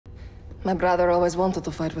My brother always wanted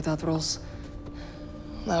to fight without rules.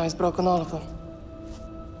 Now he's broken all of them.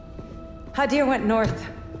 Hadir went north.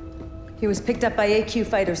 He was picked up by AQ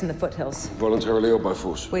fighters in the foothills. Voluntarily or by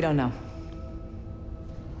force? We don't know.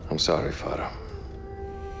 I'm sorry, Farah.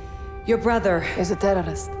 Your brother He's a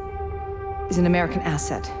terrorist. is an American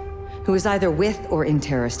asset, who is either with or in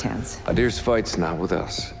terrorist hands. Hadir's fight's not with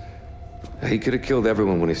us. He could have killed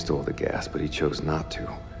everyone when he stole the gas, but he chose not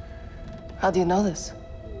to. How do you know this?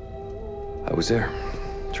 I was there,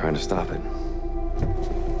 trying to stop it.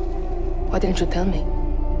 Why didn't you tell me?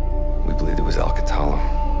 We believed it was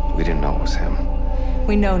Al-Qatala. We didn't know it was him.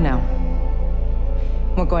 We know now.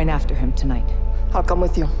 We're going after him tonight. I'll come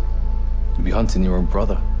with you. You'll be hunting your own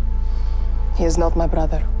brother. He is not my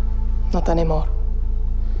brother. Not anymore.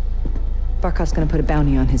 Barkov's gonna put a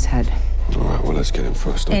bounty on his head. All right, well, let's get him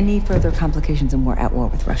first. Any further complications and we're at war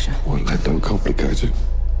with Russia. Well, that don't complicate it.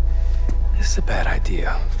 This is a bad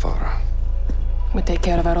idea, Farah. We take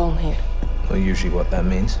care of our own here. Not usually what that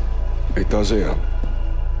means. It does here.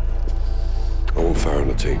 I want Farah on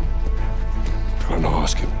the team. I'm not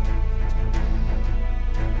asking.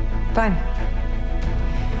 Fine.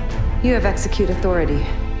 You have execute authority.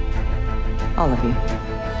 All of you.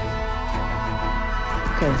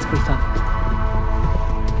 Okay, let's brief up.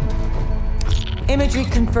 Imagery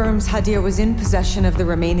confirms Hadir was in possession of the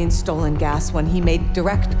remaining stolen gas when he made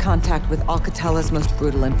direct contact with Al-Qatala's most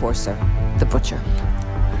brutal enforcer, the Butcher.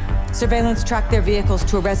 Surveillance tracked their vehicles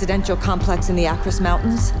to a residential complex in the Akris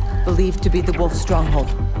Mountains, believed to be the Wolf stronghold.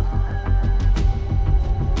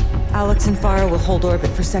 Alex and Farah will hold orbit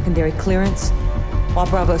for secondary clearance, while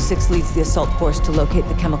Bravo 6 leads the assault force to locate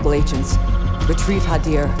the chemical agents, retrieve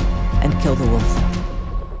Hadir, and kill the Wolf.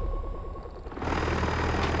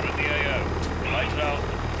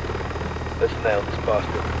 Let's nail this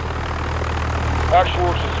bastard. Actual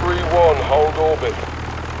to 3-1, hold orbit.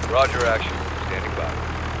 Roger, action. Standing by.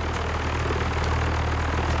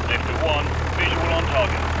 Sector 1, visual on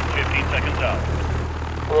target. 15 seconds out.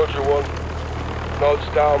 Roger 1. Nods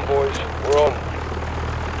down, boys. We're on.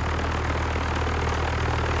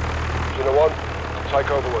 Center 1, take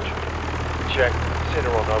Overwatch. Check. Center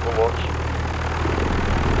on Overwatch.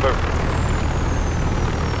 Perfect.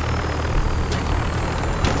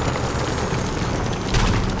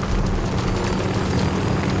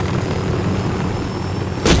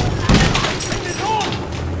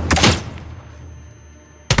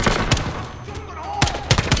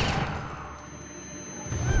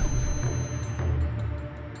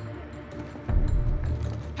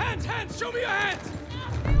 Hands! Show me your hands!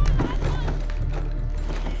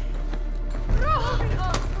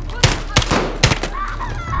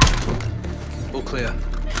 All clear.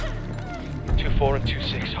 2-4 and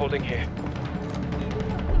 2-6, holding here.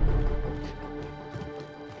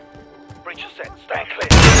 Breach is set, stand clear.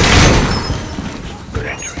 Good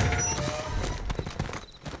entry.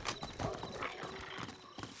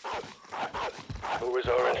 Where is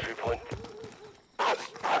our entry point?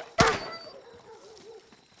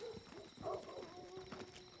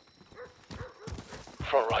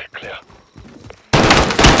 Front right, clear.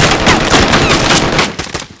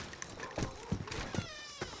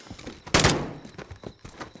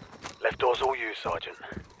 Left door's all you, Sergeant.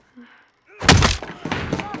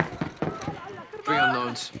 3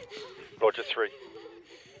 unknowns. Roger 3.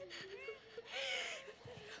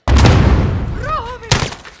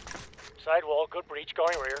 Sidewall, good breach,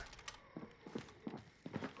 going rear.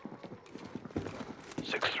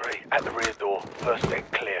 6-3, at the rear door, first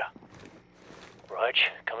deck clear. Raj,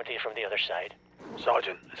 coming to you from the other side.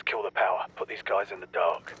 Sergeant, let's kill the power. Put these guys in the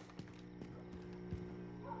dark.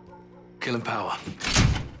 Killing power.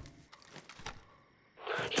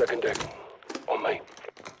 Second deck. On me.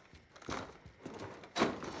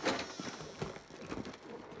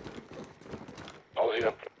 All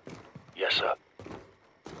here. Yes, sir.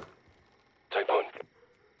 Take point.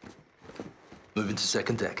 Moving to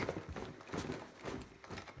second deck.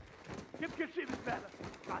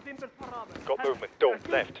 Got movement, door,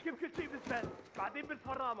 left. Down.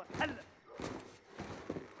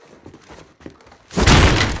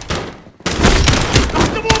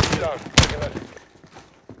 Take left.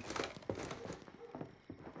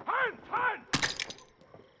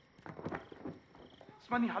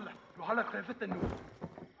 اسمعني هلا وهلا خايفت النور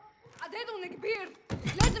عددهم كبير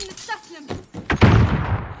لازم نستسلم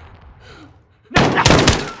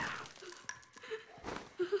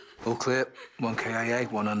All clear. 1 KIA,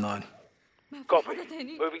 1 unknown. Copy.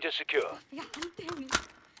 Moving to secure. في حدا تاني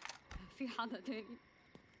في حدا تاني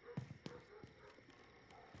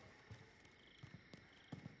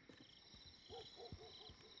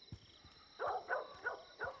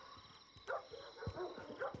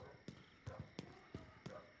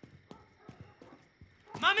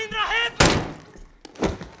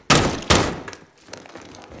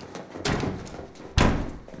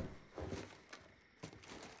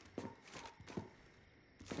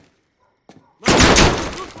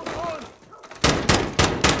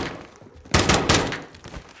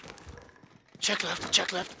Check left,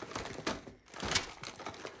 check left.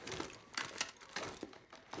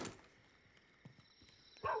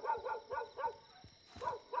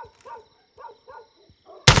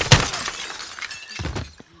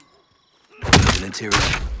 An interior.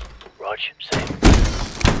 Rog, same.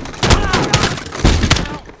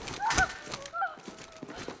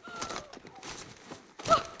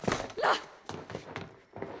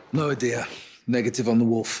 No idea. Negative on the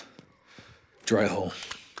wolf. Dry hole.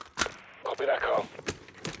 Copy that, Carl.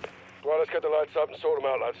 Right, let's get the lights up and sort them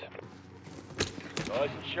out, lads. Rise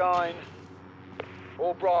and shine.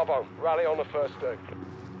 All Bravo, rally on the first deck.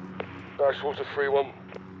 Ashwater 3-1.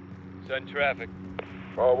 Send traffic.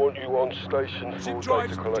 I want you on station for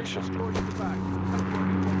data collection.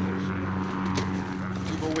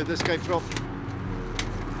 People where this came from.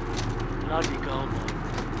 Bloody gold mine.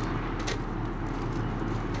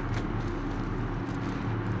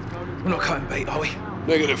 We're not cutting bait, are we?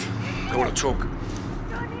 Negative. I want to talk.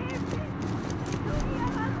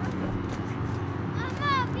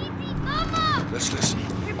 Let's listen.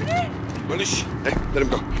 Manish, hey, let him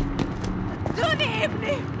go.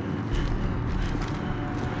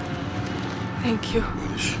 Thank you.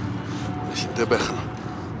 Manish, مش انتبهنا.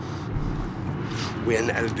 وين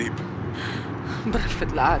الديب؟ بغرفة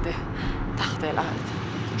العادة تحت الأرض.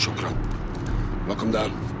 شكرا. Welcome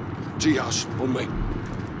down. Tea house, on me.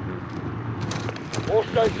 All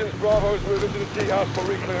stations, Bravo is moving to the tea house for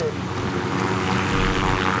re-clearance.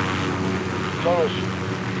 Thomas,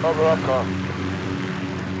 cover up, car.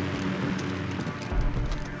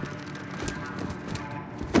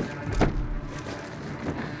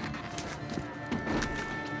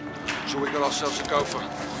 So we got ourselves a gopher.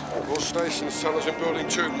 All stations, sellers in building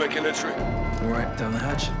 2, making entry. All right, down the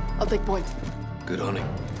hatch. I'll take point. Good hunting.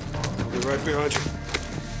 I'll be right behind you.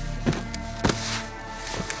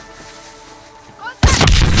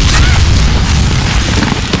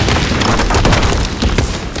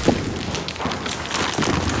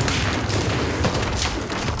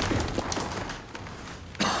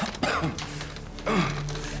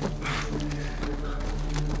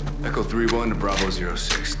 Echo 3-1 to Bravo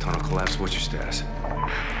 06. Tunnel collapse. What's your status?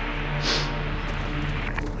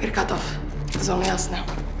 We're cut off. There's only us now.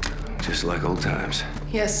 Just like old times.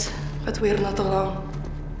 Yes, but we're not alone.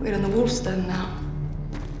 We're in the wolf's den now.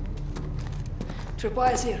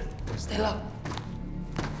 Tripwire's here. Stay low.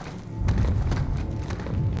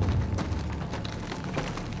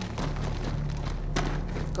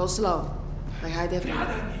 Go slow. They hide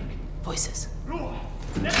everywhere. Voices.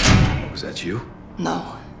 Was that you?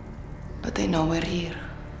 No, but they know we're here.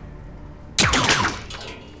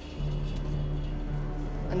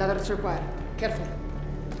 Another tripwire. Careful.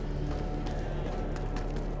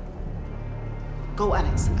 Go,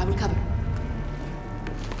 Alex. I will cover.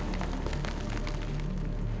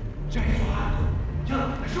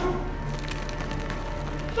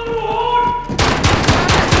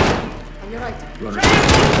 On your right. Run.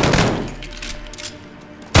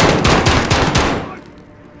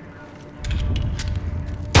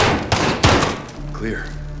 Clear.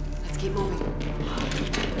 Let's keep moving.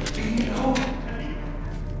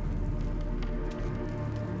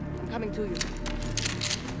 I'm coming to you.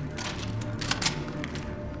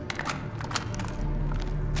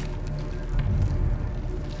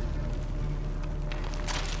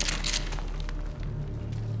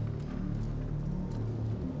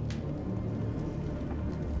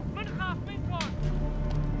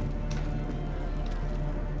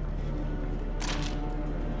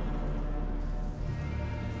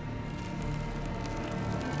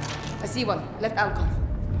 I see one. Left alcove.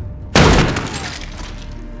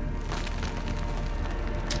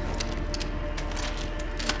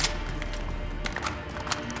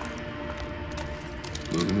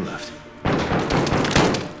 Moving left.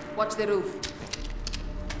 Watch the roof.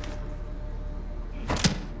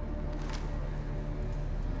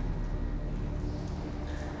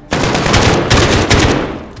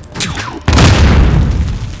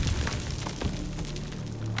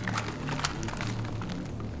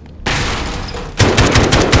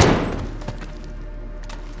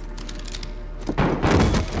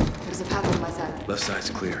 There's a path on my side. Left side's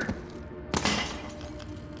clear.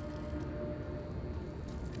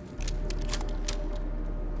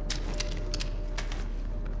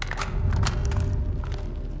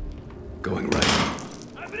 Going right.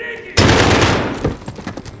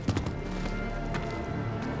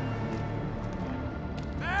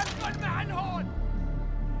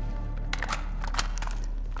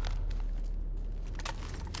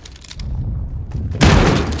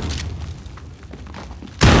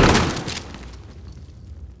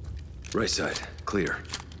 Right side, clear.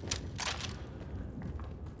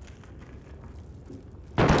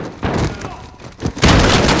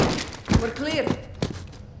 We're clear.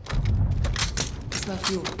 It's not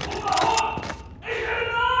you.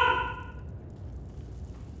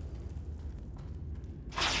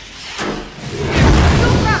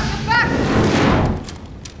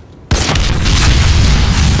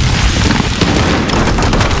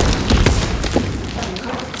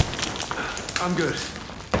 I'm good.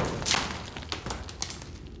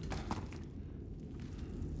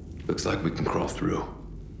 Looks like we can crawl through.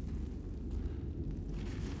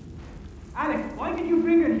 Alex, why did you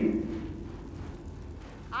bring her here?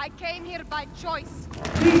 I came here by choice.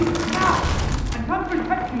 Please, now! I can't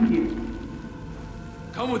protect you here.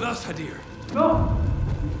 Come with us, Hadir. No,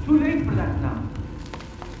 it's too late for that now.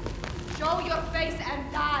 Show your face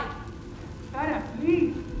and die. Sarah,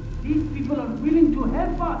 please. These people are willing to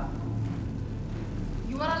help us.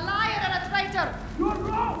 You are a liar and a traitor. You're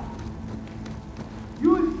wrong. You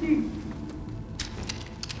will see.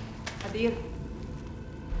 Hadir.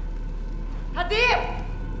 Hadir!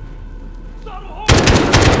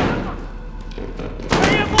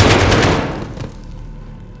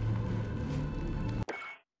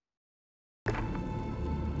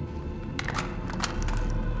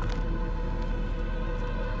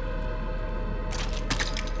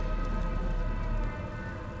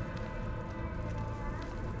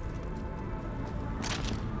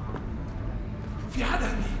 في حدا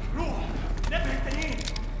هنيك. روح نبه التانيين.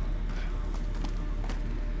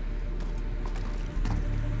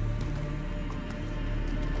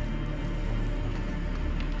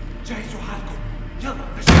 جهزوا حالكم. يلا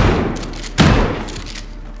نشتغل.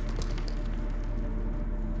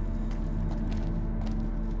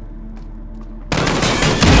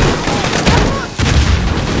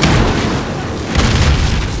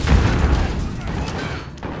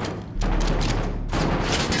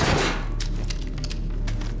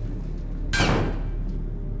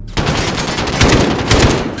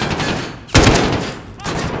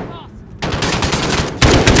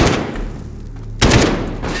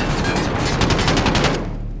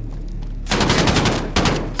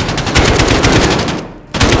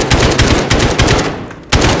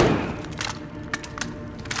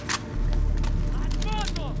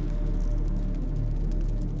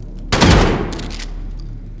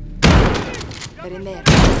 They're in there.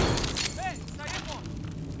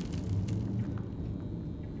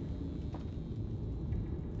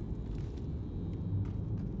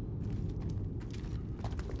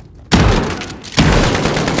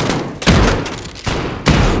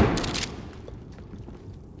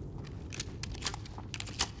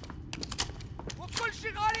 وكل شي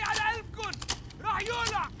غالي على قلبكن راح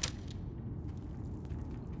يولع.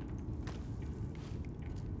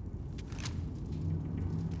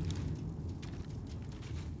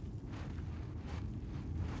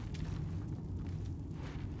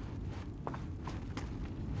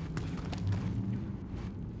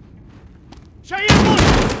 شيلون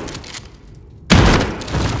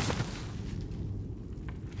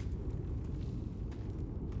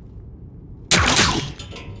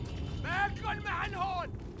باكل معن هون.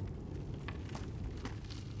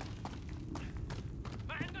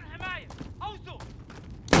 ما عندن حماية. اوزوا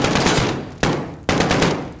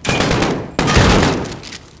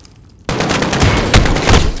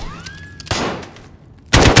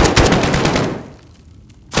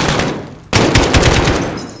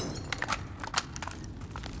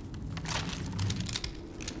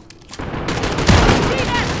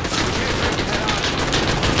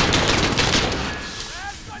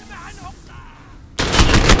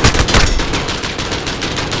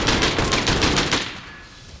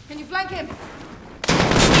Can you flank him?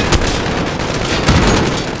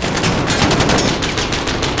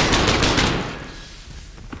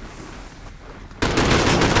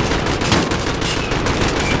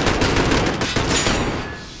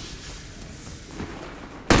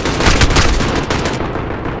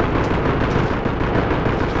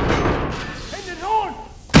 هن هون.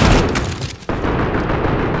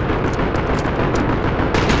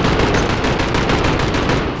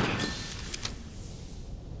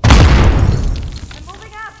 I'm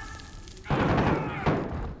moving up.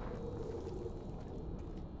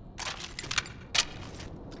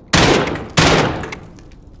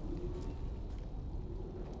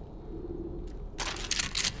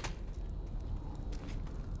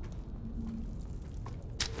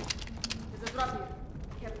 There's a drop here.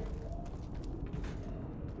 Careful.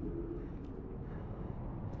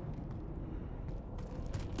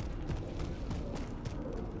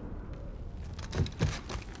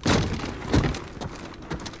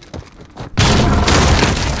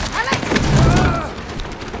 Alex!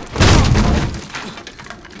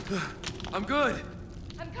 I'm good.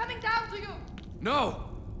 I'm coming down to you. No!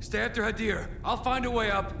 Stay after Hadir. I'll find a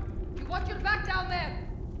way up. You watch your back down there.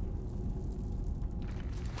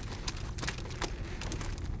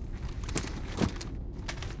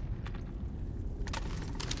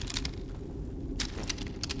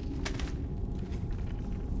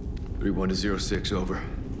 One to 06, over.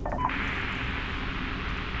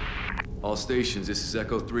 All stations, this is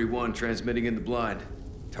Echo 3-1, transmitting in the blind.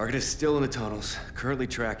 Target is still in the tunnels, currently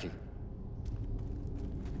tracking.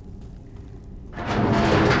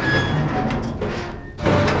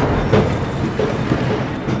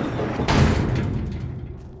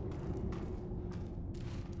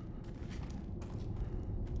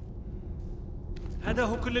 هذا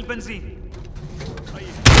هو كل البنزين.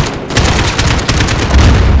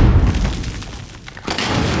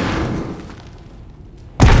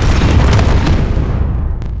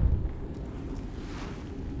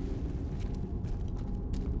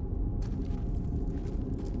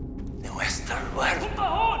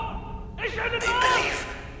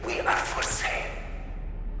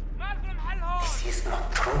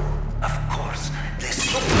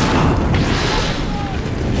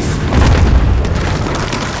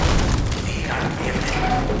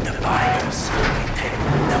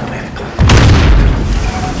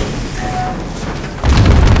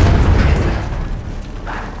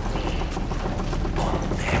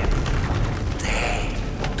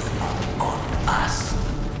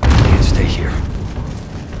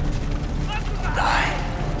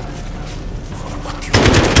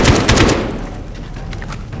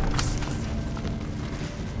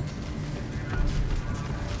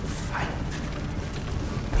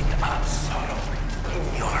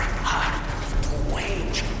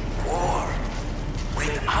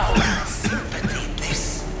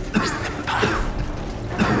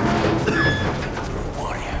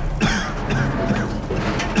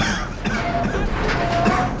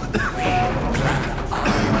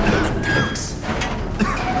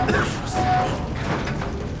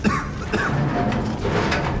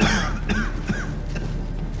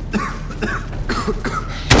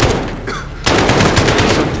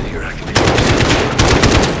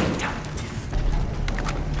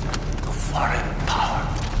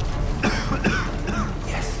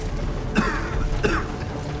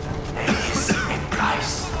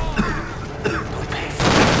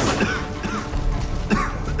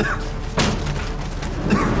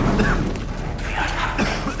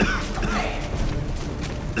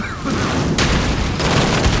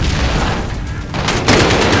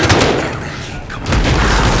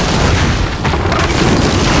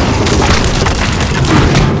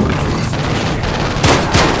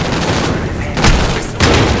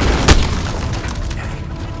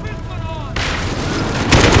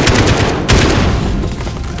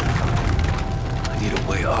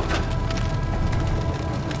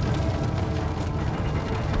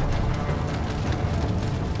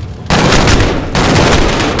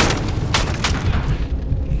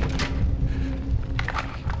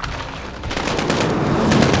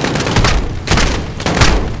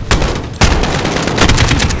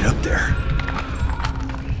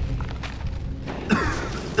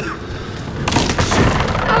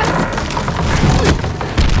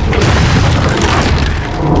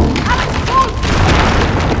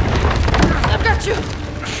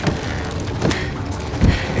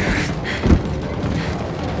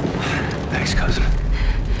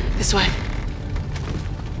 This way.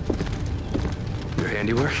 Your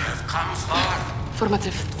handiwork? I've come far.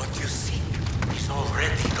 Affirmative. What you seek is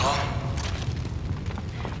already gone.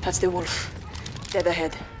 That's the wolf. Dead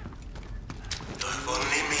ahead. If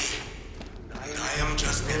only me. And I am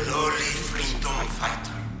just a lowly freedom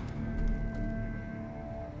fighter.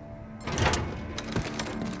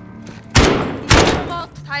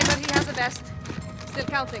 Timer, he has the best. Still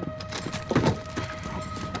counting.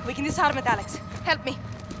 We can disarm it, Alex. Help me.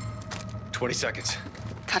 20 seconds.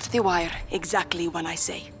 Cut the wire exactly when I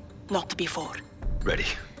say. Not before. Ready.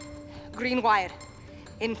 Green wire.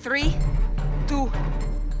 In 3, 2,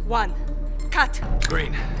 1. Cut.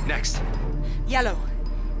 Green. Next. Yellow.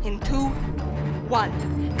 In 2,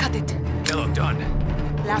 1. Cut it. Yellow done.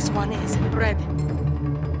 Last one is red.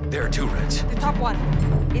 There are 2 reds. The top one.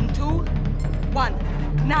 In 2,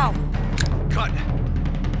 1. Now. Cut.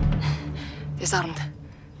 Disarmed.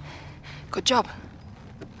 Good job.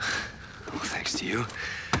 Oh, thanks to you.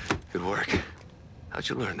 Good work. How'd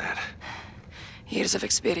you learn that? Years of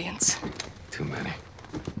experience. Too many.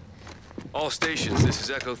 All stations, this is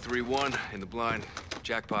Echo 3-1 in the blind.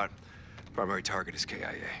 Jackpot. Primary target is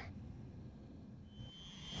KIA.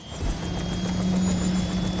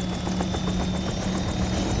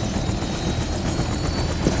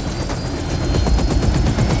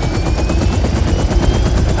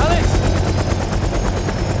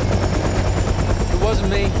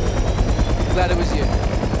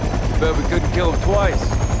 Bet we couldn't kill him twice.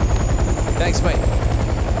 Thanks, mate.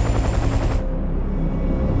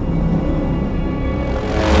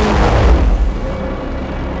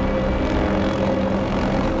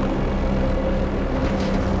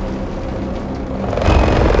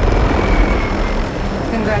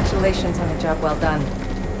 Congratulations on a job well done.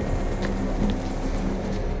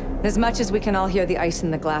 As much as we can all hear the ice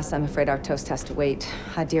in the glass, I'm afraid our toast has to wait.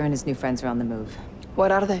 Hadir and his new friends are on the move.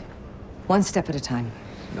 What are they? One step at a time.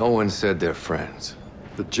 No one said they're friends.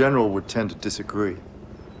 The general would tend to disagree.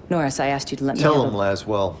 Norris, I asked you to let me Tell handle- him,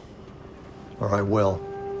 Laswell. Or I will.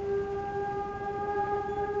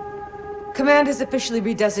 Command has officially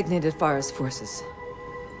redesignated Farah's forces.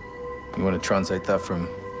 You want to translate that from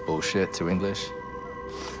bullshit to English?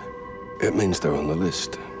 It means they're on the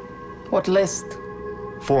list. What list?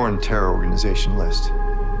 Foreign terror organization list.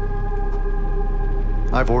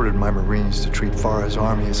 I've ordered my Marines to treat Farah's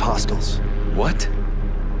army as hostiles. What?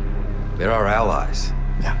 They're our allies.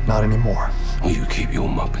 Yeah, not anymore. Will you keep your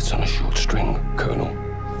muppets on a short string, Colonel?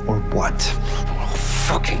 Or what? I'll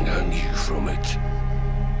fucking earn you from it.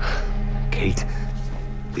 Kate,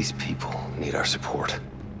 these people need our support.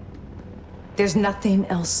 There's nothing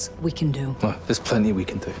else we can do. Well, there's plenty we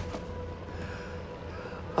can do.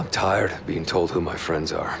 I'm tired of being told who my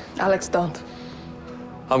friends are. Alex, don't.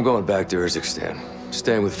 I'm going back to Urzikstan,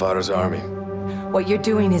 staying with Farah's army. What you're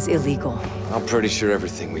doing is illegal. I'm pretty sure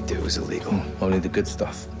everything we do is illegal. Only the good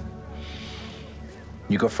stuff.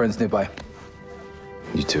 You got friends nearby?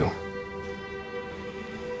 You too.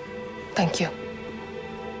 Thank you.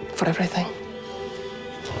 For everything.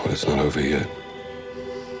 Well, it's not over yet.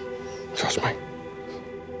 Trust me.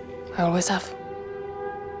 I always have.